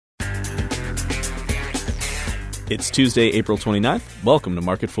It's Tuesday, April 29th. Welcome to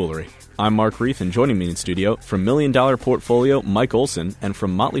Market Foolery. I'm Mark Reith, and joining me in studio from Million Dollar Portfolio, Mike Olson, and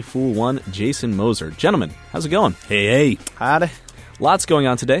from Motley Fool One, Jason Moser. Gentlemen, how's it going? Hey. Howdy. Lots going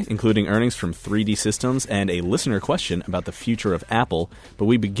on today, including earnings from 3D Systems and a listener question about the future of Apple. But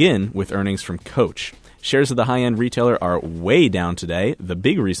we begin with earnings from Coach. Shares of the high-end retailer are way down today. The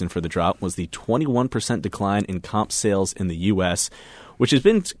big reason for the drop was the 21% decline in comp sales in the U.S., which has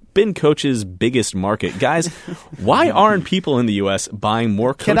been Coach's biggest market. Guys, why aren't people in the U.S. buying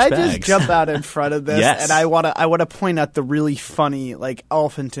more Coach bags? Can I just jump out in front of this? Yes. And I want to point out the really funny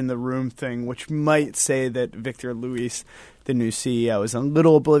elephant in the room thing, which might say that Victor Luis, the new CEO, is a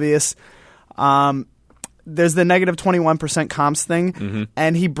little oblivious. There's the negative 21% comps thing,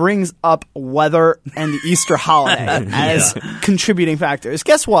 and he brings up weather and the Easter holiday as contributing factors.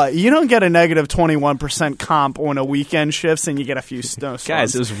 Guess what? You don't get a negative 21% comp when a weekend shifts and you get a few snowstorms.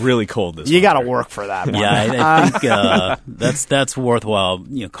 Guys, it was really cold this You got to winter. work for that. Yeah, I think that's worthwhile,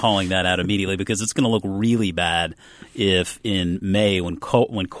 calling that out immediately, because it's going to look really bad if in May when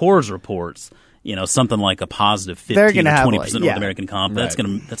Coors reports something like a positive 15 to 20% North American comp. That's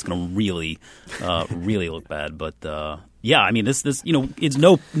gonna really look bad. But this it's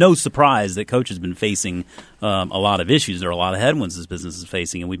no surprise that Coach has been facing a lot of issues. There are a lot of headwinds this business is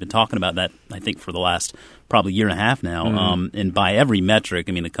facing, and we've been talking about that, I think, for the last probably year and a half now. And by every metric,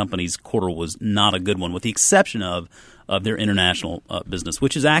 the company's quarter was not a good one, with the exception of their international business,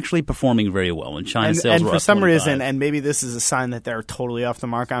 which is actually performing very well. And China sales and were for up some 25. reason, and maybe this is a sign that they're totally off the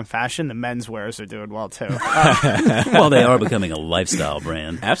mark on fashion, the men's wears are doing well too. Well, they are becoming a lifestyle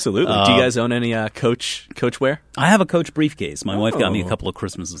brand. Absolutely. Do you guys own any Coach wear? I have a Coach briefcase. My wife got me a couple of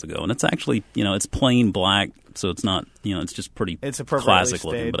Christmases ago, and it's actually, it's plain black, so it's not, it's just pretty It's appropriately classic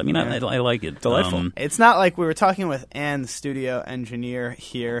looking. stayed, But yeah. I like it. Delightful. It's not like we were talking with Ann, the studio engineer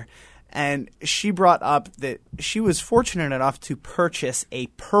here, and she brought up that she was fortunate enough to purchase a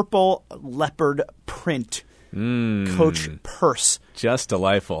purple leopard print Coach purse. Just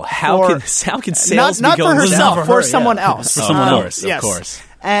delightful. How can sales not be for going herself, down? for someone else. For someone else, yes. of course.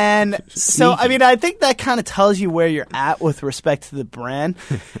 And so, I think that kind of tells you where you're at with respect to the brand.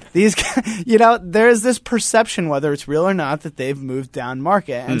 These, there's this perception, whether it's real or not, that they've moved down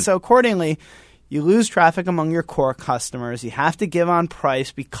market. And so accordingly, you lose traffic among your core customers. You have to give on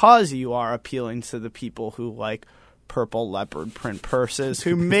price because you are appealing to the people who like purple leopard print purses,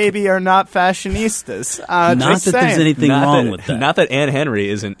 who maybe are not fashionistas. Not that there's anything wrong with that. Not that Anne Henry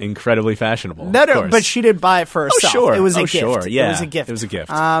isn't incredibly fashionable. No, but she did buy it for herself. Sure. It was a gift. Sure. Yeah. It was a gift. It was a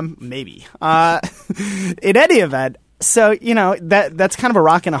gift. Maybe. In any event, so, that's kind of a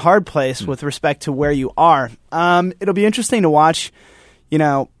rock and a hard place with respect to where you are. It'll be interesting to watch.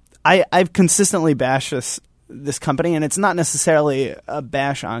 I've consistently bashed this company, and it's not necessarily a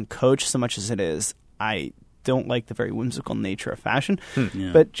bash on Coach so much as it is I don't like the very whimsical nature of fashion.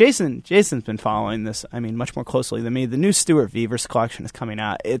 But Jason's been following this, much more closely than me. The new Stuart Vevers collection is coming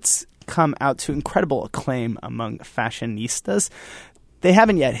out. It's come out to incredible acclaim among fashionistas. They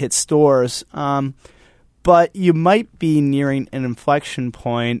haven't yet hit stores, but you might be nearing an inflection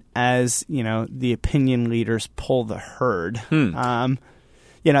point as, the opinion leaders pull the herd. My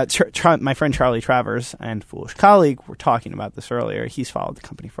friend Charlie Travers and Foolish Colleague were talking about this earlier. He's followed the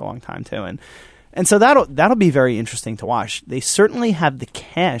company for a long time too, and so that'll be very interesting to watch. They certainly have the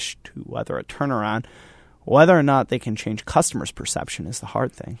cash to weather a turnaround. Whether or not they can change customers' perception is the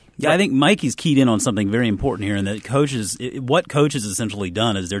hard thing. Yeah, I think Mikey's keyed in on something very important here, and that what Coach has essentially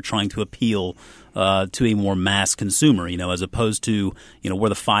done is they're trying to appeal to a more mass consumer, as opposed to, we're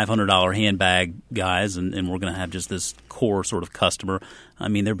the $500 handbag guys, and we're going to have just this core sort of customer.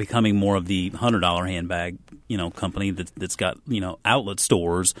 They're becoming more of the $100 handbag, company that's got, outlet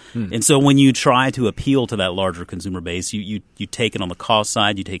stores. And so when you try to appeal to that larger consumer base, you take it on the cost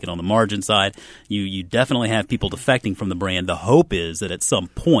side, you take it on the margin side, you definitely have people defecting from the brand. The hope is that at some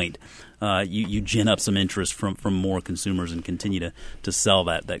point you gin up some interest from more consumers and continue to sell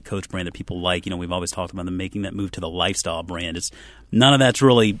that Coach brand that people like. We've always talked about them making that move to the lifestyle brand. None of that's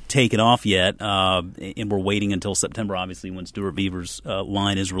really taken off yet, and we're waiting until September, obviously, when Stuart Vevers'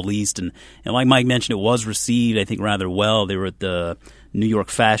 line is released. And like Mike mentioned, it was received, I think, rather well. They were at the New York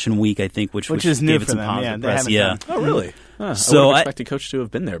Fashion Week, I think, which is new gave it for some them. positive Yeah, press. they haven't Oh, really? I So would have expected Coach to have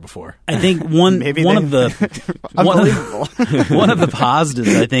been there before. I think one of the one of the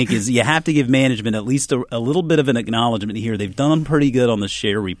positives, I think, is you have to give management at least a little bit of an acknowledgement here. They've done pretty good on the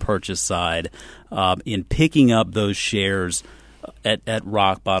share repurchase side in picking up those shares at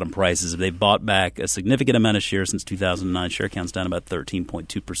rock bottom prices. They've bought back a significant amount of shares since 2009. Share count's down about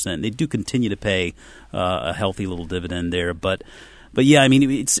 13.2%. They do continue to pay a healthy little dividend there, but But yeah, I mean,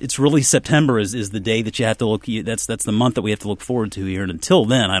 it's really September is the day that you have to look. That's the month that we have to look forward to here. And until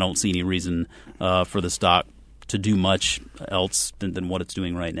then, I don't see any reason for the stock to do much else than what it's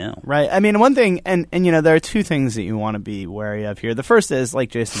doing right now. Right. I mean, one thing, and there are two things that you want to be wary of here. The first is, like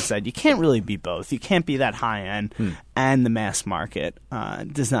Jason said, you can't really be both. You can't be that high end and the mass market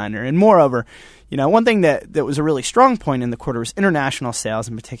designer. And moreover, one thing that was a really strong point in the quarter was international sales,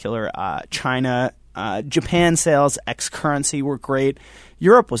 in particular China. Japan sales ex-currency were great.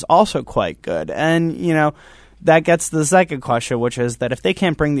 Europe was also quite good. And, that gets to the second question, which is that if they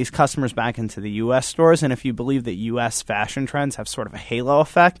can't bring these customers back into the U.S. stores, and if you believe that U.S. fashion trends have sort of a halo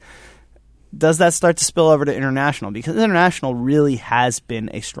effect, does that start to spill over to international? Because international really has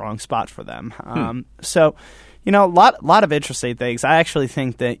been a strong spot for them. So, a lot of interesting things. I actually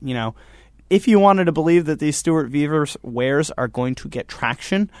think that, if you wanted to believe that these Stuart Vevers wares are going to get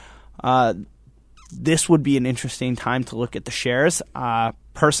traction, this would be an interesting time to look at the shares.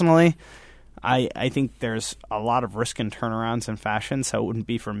 Personally, I think there's a lot of risk in turnarounds in fashion, so it wouldn't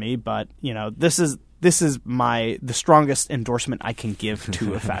be for me. But this is the strongest endorsement I can give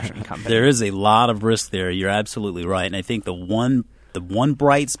to a fashion company. There is a lot of risk there. You're absolutely right, and I think the one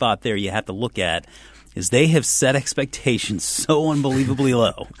bright spot there you have to look at is they have set expectations so unbelievably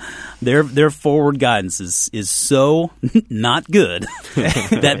low. Their forward guidance is so not good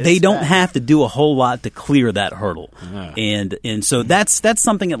that they don't have to do a whole lot to clear that hurdle. And so that's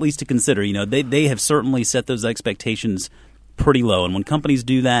something at least to consider. They have certainly set those expectations pretty low. And when companies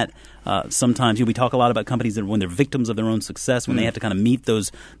do that, sometimes we talk a lot about companies that when they're victims of their own success, when they have to kind of meet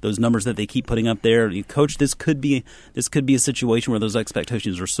those numbers that they keep putting up there. Coach, this could be a situation where those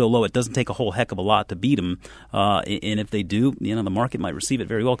expectations are so low it doesn't take a whole heck of a lot to beat them. And if they do, the market might receive it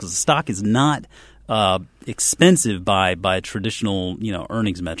very well because the stock is not expensive by a traditional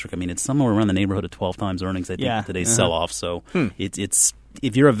earnings metric. I mean, it's somewhere around the neighborhood of 12 times earnings. I think today's sell off. So it's.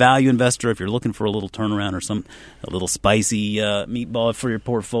 If you're a value investor, if you're looking for a little turnaround or a little spicy meatball for your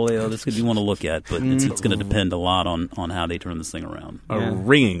portfolio, this could be one to look at. But it's going to depend a lot on how they turn this thing around. A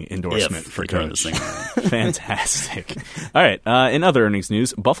ringing endorsement for turn this thing around. Fantastic. All right. In other earnings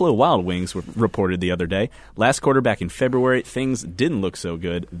news, Buffalo Wild Wings were reported the other day. Last quarter, back in February, things didn't look so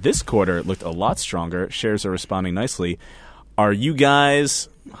good. This quarter looked a lot stronger. Shares are responding nicely. Are you going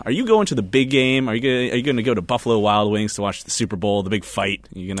to the big game? Are you going to go to Buffalo Wild Wings to watch the Super Bowl, the big fight?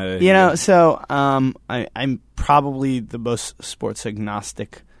 You gonna? So I'm probably the most sports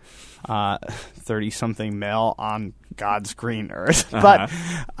agnostic 30-something male on God's green earth, but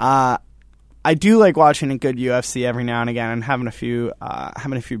I do like watching a good UFC every now and again, and having a few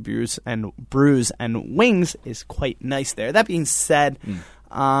brews and wings is quite nice there. That being said,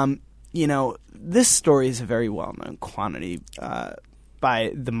 this story is a very well-known quantity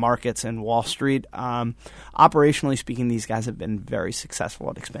by the markets and Wall Street. Operationally speaking, these guys have been very successful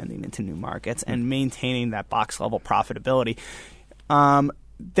at expanding into new markets and maintaining that box-level profitability.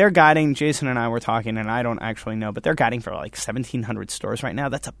 They're guiding, Jason and I were talking, and I don't actually know, but they're guiding for like 1,700 stores right now.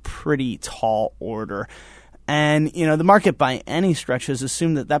 That's a pretty tall order. And, the market by any stretch has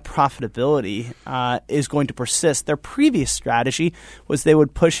assumed that profitability is going to persist. Their previous strategy was they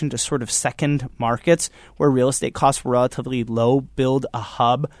would push into sort of second markets where real estate costs were relatively low, build a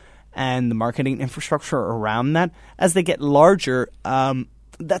hub and the marketing infrastructure around that. As they get larger,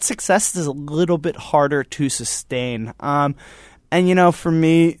 that success is a little bit harder to sustain. And, for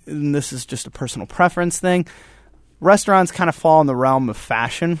me, and this is just a personal preference thing, restaurants kind of fall in the realm of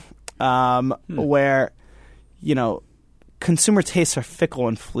fashion where consumer tastes are fickle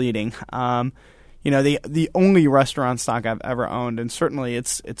and fleeting. The only restaurant stock I've ever owned, and certainly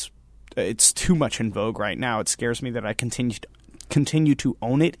it's too much in vogue right now. It scares me that I continue to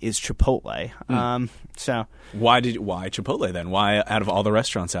own it. Is Chipotle. So why Chipotle then? Why out of all the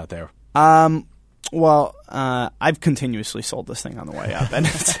restaurants out there? Well, I've continuously sold this thing on the way up, and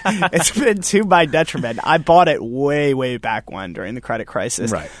it's been to my detriment. I bought it way, way back when during the credit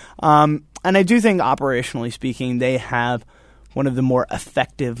crisis. Right. And I do think, operationally speaking, they have one of the more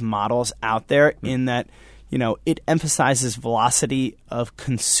effective models out there in that, it emphasizes velocity of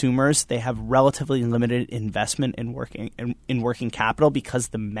consumers. They have relatively limited investment in working capital because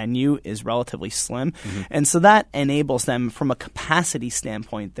the menu is relatively slim. And so that enables them from a capacity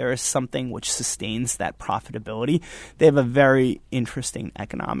standpoint. There is something which sustains that profitability. They have a very interesting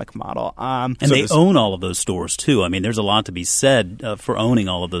economic model. And they own all of those stores too. I mean, there's a lot to be said for owning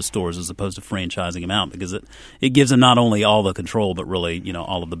all of those stores as opposed to franchising them out because it gives them not only all the control but really,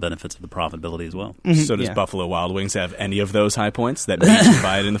 all of the benefits of the profitability as well. So does Buffalo Wild Wings have any of those high points that made you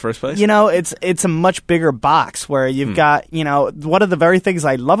buy it in the first place? It's a much bigger box where you've got, one of the very things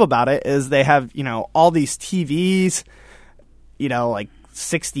I love about it is they have, all these TVs, like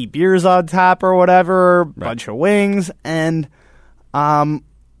 60 beers on tap or whatever, bunch of wings, and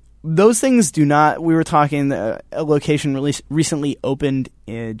those things do not. We were talking, a location recently opened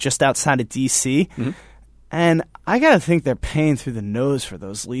just outside of D.C., and I got to think they're paying through the nose for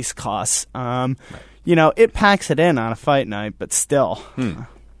those lease costs. It packs it in on a fight night, but still.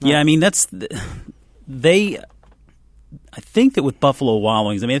 Yeah, I mean, I think that with Buffalo Wild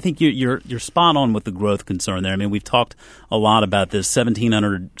Wings, I mean, I think you're spot on with the growth concern there. I mean, we've talked a lot about this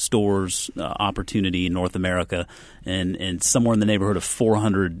 1,700 stores opportunity in North America and somewhere in the neighborhood of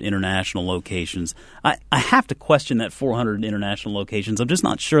 400 international locations. I have to question that 400 international locations. I'm just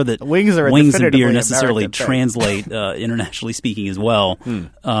not sure that wings and beer necessarily translate internationally speaking as well.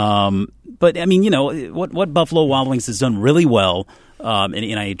 But, I mean, what Buffalo Wild Wings has done really well,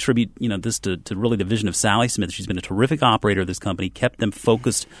 and I attribute this to really the vision of Sally Smith. She's been a terrific operator of this company, kept them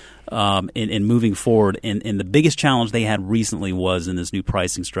focused and moving forward. And the biggest challenge they had recently was in this new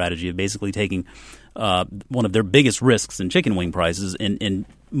pricing strategy of basically taking one of their biggest risks in chicken wing prices and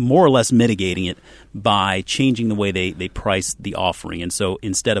more or less mitigating it by changing the way they price the offering. And so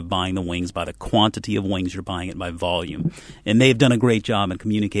instead of buying the wings by the quantity of wings, you're buying it by volume. And they've done a great job in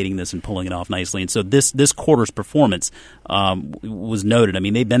communicating this and pulling it off nicely. And so this quarter's performance was noted. I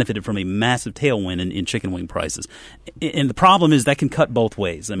mean, they benefited from a massive tailwind in chicken wing prices. And the problem is that can cut both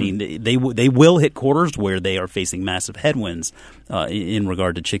ways. I mean, they will hit quarters where they are facing massive headwinds in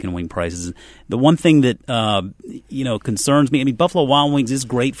regard to chicken wing prices. The one thing that concerns me, I mean, Buffalo Wild Wings is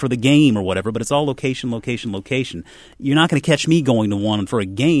great for the game or whatever, but it's all location. You're not going to catch me going to one for a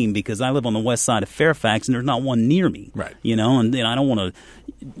game because I live on the west side of Fairfax and there's not one near me. Right. And I don't want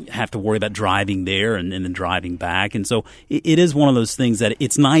to have to worry about driving there and then driving back. And so it is one of those things that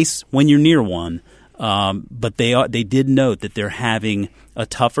it's nice when you're near one. But they did note that they're having a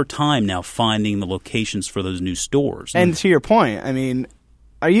tougher time now finding the locations for those new stores. And to your point, I mean,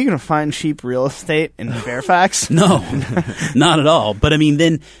 are you going to find cheap real estate in Fairfax? No, not at all. But I mean,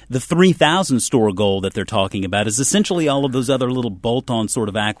 then the 3,000 store goal that they're talking about is essentially all of those other little bolt-on sort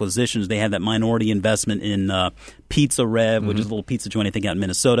of acquisitions. They had that minority investment in Pizza Rev, which is a little pizza joint, I think, out in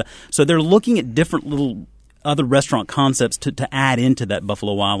Minnesota. So they're looking at different little other restaurant concepts to add into that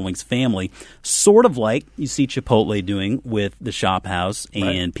Buffalo Wild Wings family, sort of like you see Chipotle doing with the Shop House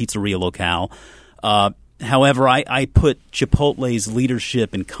and Pizzeria Locale. However, I put Chipotle's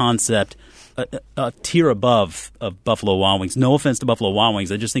leadership and concept a tier above of Buffalo Wild Wings. No offense to Buffalo Wild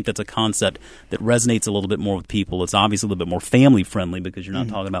Wings. I just think that's a concept that resonates a little bit more with people. It's obviously a little bit more family-friendly because you're not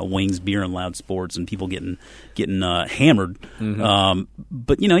talking about wings, beer, and loud sports and people getting hammered. But,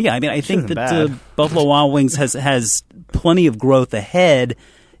 I mean, I think that Buffalo Wild Wings has plenty of growth ahead.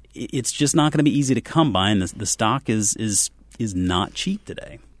 It's just not going to be easy to come by, and the stock is not cheap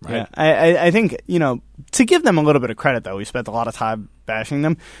today. Right. Yeah, I think, to give them a little bit of credit, though, we spent a lot of time bashing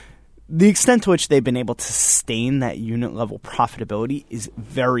them. The extent to which they've been able to sustain that unit-level profitability is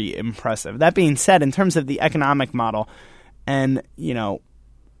very impressive. That being said, in terms of the economic model and,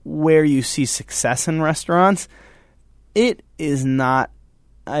 where you see success in restaurants, it is not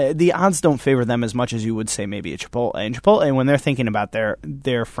the odds don't favor them as much as you would say maybe a Chipotle. And Chipotle, when they're thinking about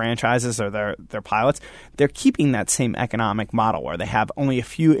their franchises or their pilots, they're keeping that same economic model where they have only a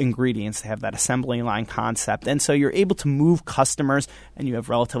few ingredients. They have that assembly line concept. And so you're able to move customers and you have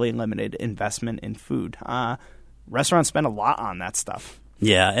relatively limited investment in food. Restaurants spend a lot on that stuff.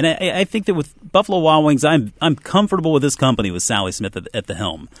 Yeah, and I think that with Buffalo Wild Wings, I'm comfortable with this company with Sally Smith at the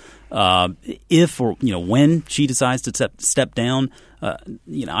helm. If or when she decides to step down,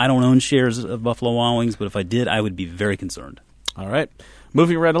 I don't own shares of Buffalo Wild Wings, but if I did, I would be very concerned. All right.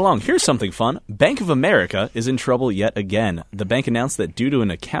 Moving right along, here's something fun. Bank of America is in trouble yet again. The bank announced that due to an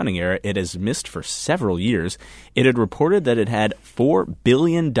accounting error it has missed for several years, it had reported that it had $4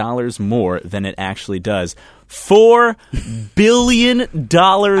 billion more than it actually does. $4 billion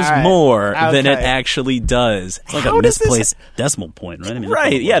more than it actually does. It's like a misplaced decimal point, right? I mean,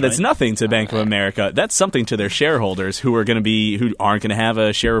 right, yeah, that's nothing to Bank of America. That's something to their shareholders who aren't going to have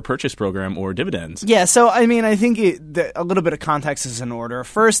a share repurchase program or dividends. Yeah, so I mean, I think a little bit of context is in order.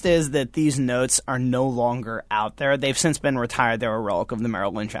 First is that these notes are no longer out there. They've since been retired. They're a relic of the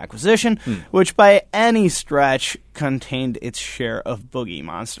Merrill Lynch acquisition, which by any stretch contained its share of boogie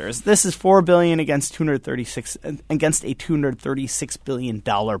monsters. This is $4 billion against a $236 billion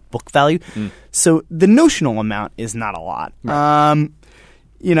book value. So the notional amount is not a lot. Right.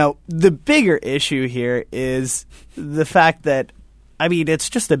 The bigger issue here is the fact that, I mean, it's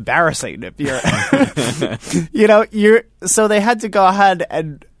just embarrassing if you're, so they had to go ahead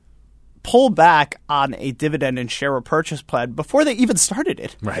and pull back on a dividend and share repurchase plan before they even started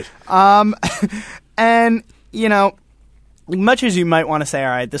it. Right. And, much as you might want to say, all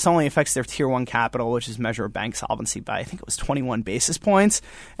right, this only affects their Tier 1 capital, which is measure of bank solvency by, I think it was 21 basis points,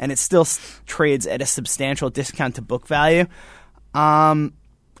 and it still trades at a substantial discount to book value.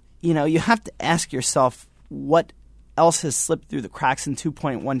 You have to ask yourself what else has slipped through the cracks in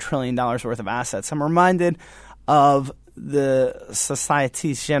 $2.1 trillion worth of assets. I'm reminded of the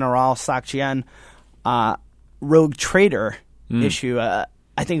Société Générale SocGen rogue trader issue. I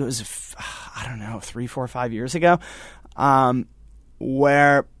think it was, 3, 4, 5 years ago,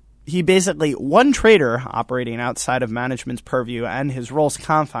 where he basically, one trader operating outside of management's purview and his role's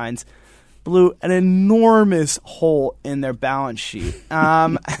confines, blew an enormous hole in their balance sheet.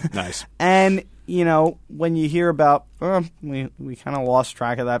 Nice. And, when you hear about, we kind of lost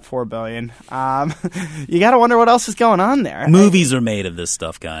track of that $4 billion, you got to wonder what else is going on there. Movies are made of this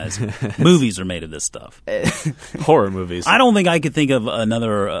stuff, guys. Movies are made of this stuff. Horror movies. I don't think I could think of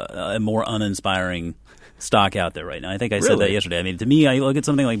another a more uninspiring stock out there right now. I think I said that yesterday. I mean, to me, I look at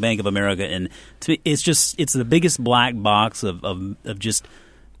something like Bank of America, and to me, it's the biggest black box of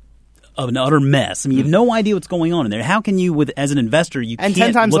an utter mess. I mean, you have no idea what's going on in there. How can you, as an investor, you and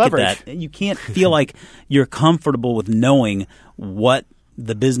can't 10 times look leverage. at that. You can't feel like you're comfortable with knowing what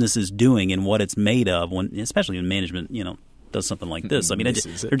the business is doing and what it's made of, especially when management, does something like this. I mean,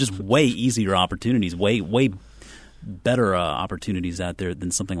 they're just way easier opportunities, way better opportunities out there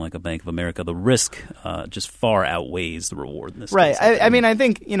than something like a Bank of America. The risk just far outweighs the reward in this right. case. I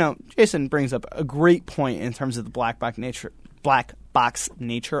think Jason brings up a great point in terms of the black box nature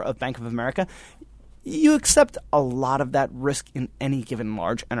of Bank of America. You accept a lot of that risk in any given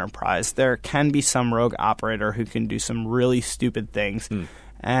large enterprise. There can be some rogue operator who can do some really stupid things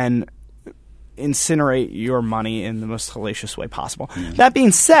and incinerate your money in the most hellacious way possible. That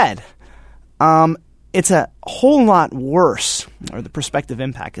being said, it's a whole lot worse, or the prospective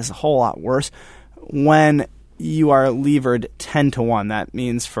impact is a whole lot worse when you are levered 10 to 1. That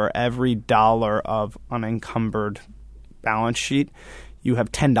means for every dollar of unencumbered balance sheet, you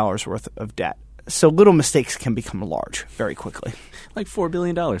have $10 worth of debt. So little mistakes can become large very quickly. Like $4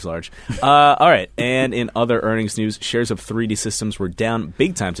 billion large. All right. And in other earnings news, shares of 3D Systems were down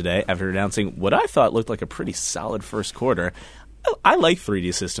big time today after announcing what I thought looked like a pretty solid first quarter. I like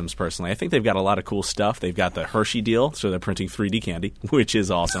 3D Systems personally. I think they've got a lot of cool stuff. They've got the Hershey deal, so they're printing 3D candy, which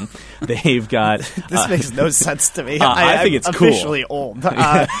is awesome. They've got this makes no sense to me. I think it's cool. I'm officially old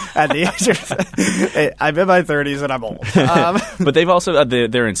at the age of I'm in my 30s and I'm old. But they've also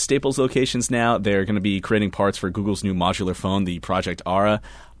they're in Staples locations now. They're going to be creating parts for Google's new modular phone, the Project Ara.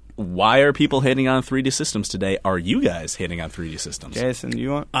 Why are people hating on 3D Systems today? Are you guys hating on 3D Systems? Jason,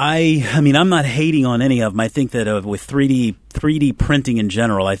 you want? I mean, I'm not hating on any of them. I think that with 3D printing in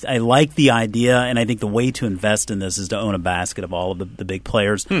general, I like the idea, and I think the way to invest in this is to own a basket of all of the big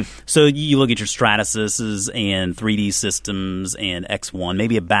players. So you look at your Stratasys and 3D Systems and X1,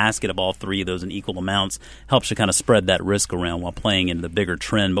 maybe a basket of all three of those in equal amounts helps you kind of spread that risk around while playing into the bigger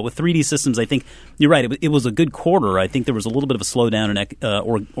trend. But with 3D Systems, I think you're right. It was a good quarter. I think there was a little bit of a slowdown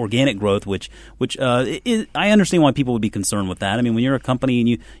in organic growth, which I understand why people would be concerned with that. I mean, when you're a company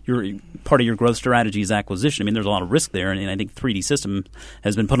and you're part of your growth strategy is acquisition, I mean, there's a lot of risk there, and I think 3D Systems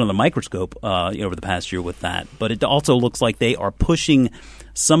has been put on the microscope over the past year with that. But it also looks like they are pushing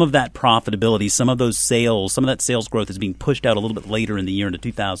some of that profitability, some of those sales, some of that sales growth is being pushed out a little bit later in the year into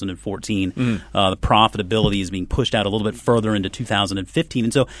 2014. The profitability is being pushed out a little bit further into 2015.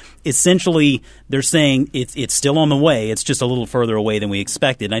 And so essentially they're saying it's still on the way. It's just a little further away than we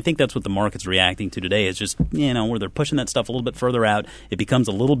expected. And I think that's what the market's reacting to today. It's just, where they're pushing that stuff a little bit further out, it becomes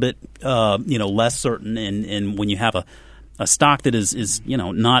a little bit, less certain. And when you have a stock that is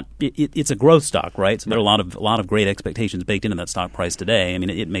not it's a growth stock, right? So there are a lot of great expectations baked into that stock price today. I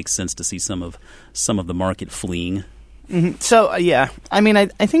mean, it makes sense to see some of the market fleeing. Mm-hmm. So I mean, I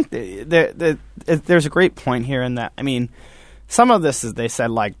think there's a great point here in that. I mean, some of this is they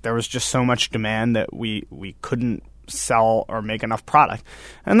said like there was just so much demand that we couldn't sell or make enough product,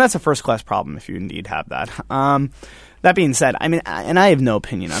 and that's a first class problem if you indeed have that. That being said, I mean, and I have no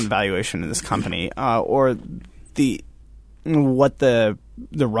opinion on the valuation of this company or what the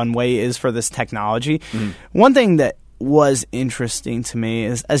runway is for this technology. One thing that was interesting to me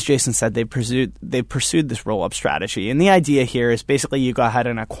is, as Jason said, they pursued this roll-up strategy. And the idea here is basically you go ahead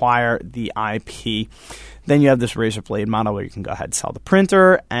and acquire the IP. Then you have this razor blade model where you can go ahead and sell the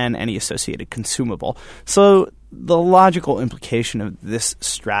printer and any associated consumable. So the logical implication of this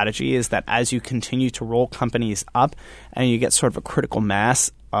strategy is that as you continue to roll companies up and you get sort of a critical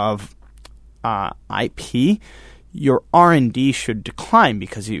mass of IP, your R&D should decline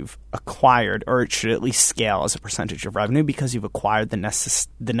because you've acquired, or it should at least scale as a percentage of revenue because you've acquired the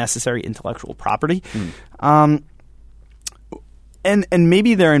necessary intellectual property. And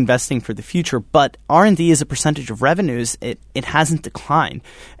maybe they're investing for the future, but R&D as a percentage of revenues, it hasn't declined.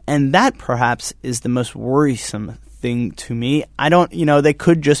 And that perhaps is the most worrisome thing to me. I don't, they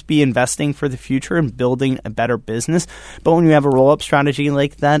could just be investing for the future and building a better business. But when you have a roll-up strategy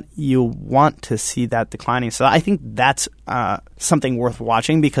like that, you want to see that declining. So I think that's something worth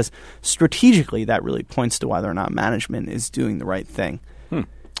watching, because strategically that really points to whether or not management is doing the right thing.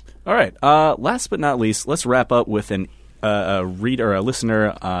 All right. Last but not least, let's wrap up with a reader or a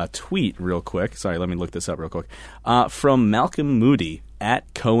listener tweet real quick. Sorry, let me look this up real quick. From Malcolm Moody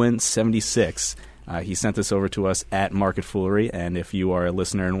at Cohen76. He sent this over to us at Market Foolery, and if you are a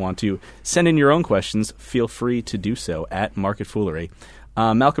listener and want to send in your own questions, feel free to do so at Market Foolery.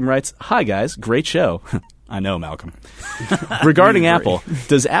 Malcolm writes, "Hi guys, great show." I know, Malcolm. Regarding Apple,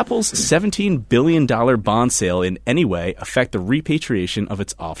 does Apple's $17 billion bond sale in any way affect the repatriation of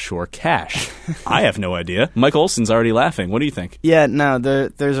its offshore cash? I have no idea. Mike Olson's already laughing. What do you think? Yeah, no,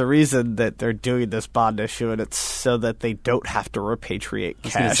 there's a reason that they're doing this bond issue, and it's so that they don't have to repatriate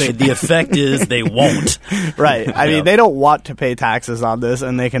cash. I was going to say, the effect is they won't. Right. I mean, they don't want to pay taxes on this,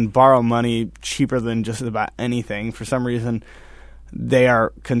 and they can borrow money cheaper than just about anything. For some reason, they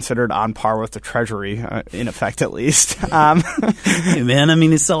are considered on par with the Treasury, in effect at least. Hey, man, I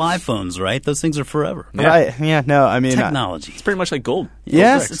mean, they sell iPhones, right? Those things are forever. Yeah. Right. Yeah, no, I mean... Technology. It's pretty much like gold.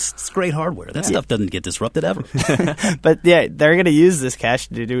 Yes. It's great hardware. That stuff doesn't get disrupted ever. But yeah, they're going to use this cash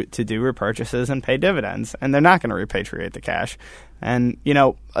to do repurchases and pay dividends, and they're not going to repatriate the cash. And,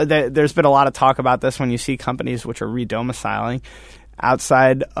 there's been a lot of talk about this when you see companies which are redomiciling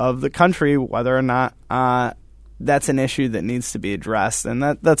outside of the country, whether or not... that's an issue that needs to be addressed, and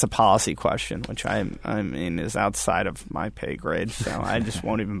that's a policy question, which I mean is outside of my pay grade. So I just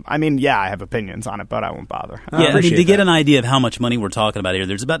won't even. I mean, yeah, I have opinions on it, but I won't bother. Yeah, I mean, to get an idea of how much money we're talking about here,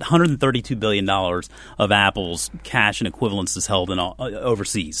 there's about $132 billion of Apple's cash and equivalents is held in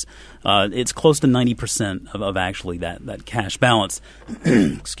overseas. It's close to 90% of actually that cash balance.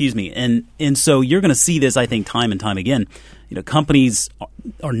 Excuse me, and so you're going to see this, I think, time and time again. Companies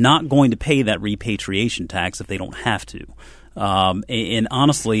are not going to pay that repatriation tax if they don't have to. And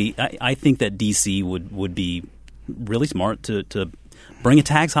honestly, I think that D.C. would be really smart to bring a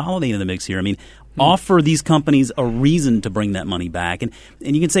tax holiday in the mix here. I mean, offer these companies a reason to bring that money back. And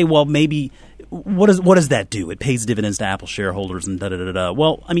you can say, well, maybe what does that do? It pays dividends to Apple shareholders and da-da-da-da.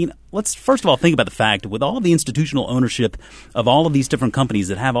 Well, I mean, let's first of all think about the fact that with all of the institutional ownership of all of these different companies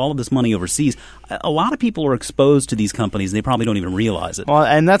that have all of this money overseas, a lot of people are exposed to these companies and they probably don't even realize it. Well,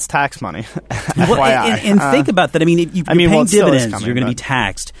 and that's tax money. Well, and think about that. I mean, if you're paying dividends, you're going to be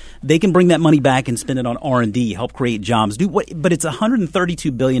taxed. They can bring that money back and spend it on R&D, help create jobs. But it's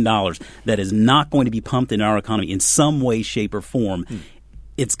 $132 billion that is not going to be pumped in our economy in some way, shape, or form.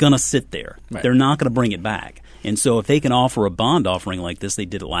 It's going to sit there. Right. They're not going to bring it back. And so if they can offer a bond offering like this, they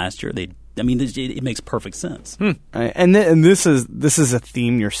did it last year, it makes perfect sense. And this is a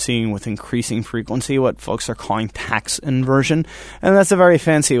theme you're seeing with increasing frequency, what folks are calling tax inversion. And that's a very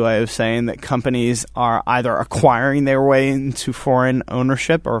fancy way of saying that companies are either acquiring their way into foreign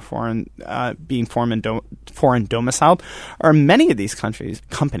ownership or being foreign domiciled, or many of these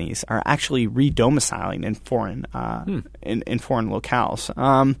companies are actually re-domiciling in foreign in foreign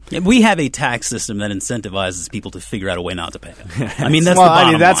locales. We have a tax system that incentivizes people to figure out a way not to pay it. I mean, that's the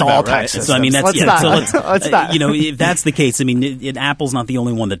bottom that's line, all right? tax systems. So I mean, that's let's not. If that's the case, I mean, Apple's not the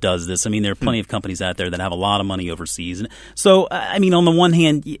only one that does this. I mean, there are plenty of companies out there that have a lot of money overseas, and so I mean, on the one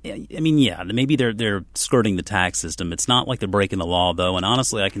hand, I mean, yeah, maybe they're skirting the tax system. It's not like they're breaking the law, though, and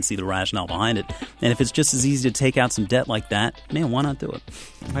honestly, I can see the rationale behind it. And if it's just as easy to take out some debt like that, man, why not do it?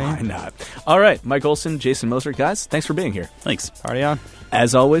 Why not? All right, Mike Olson, Jason Moser, guys, thanks for being here. Thanks. Party on.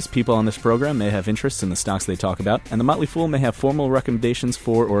 As always, people on this program may have interests in the stocks they talk about, and the Motley Fool may have formal recommendations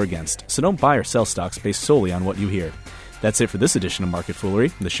for or against. So don't buy or sell stocks based solely on what you hear. That's it for this edition of Market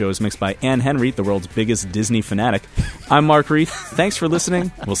Foolery. The show is mixed by Ann Henry, the world's biggest Disney fanatic. I'm Mark Reith. Thanks for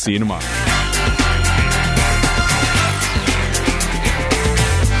listening. We'll see you tomorrow.